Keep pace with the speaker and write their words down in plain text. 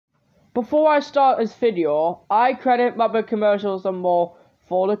Before I start this video, I credit Muppet Commercials and More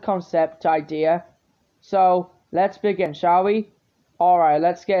for the concept idea. So, let's begin, shall we? Alright,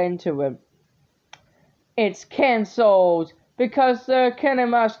 let's get into it. It's cancelled because the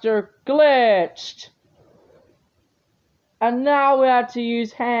Kinemaster glitched. And now we have to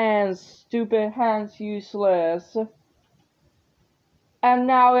use hands. Stupid hands, useless. And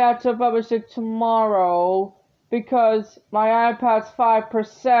now we have to publish it tomorrow because my iPad's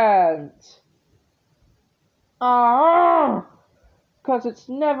 5%. Because it's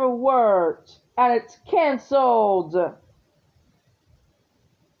never worked and it's cancelled.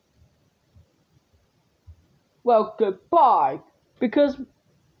 Well, goodbye, because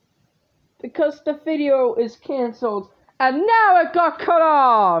the video is cancelled and now it got cut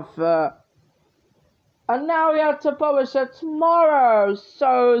off. And now we have to publish it tomorrow,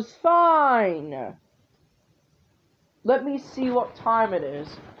 so it's fine. Let me see what time it is.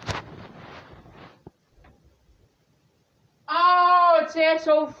 Oh, it's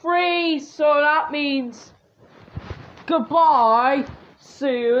 8:03, so that means goodbye.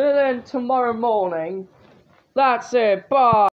 See you then tomorrow morning. That's it, bye.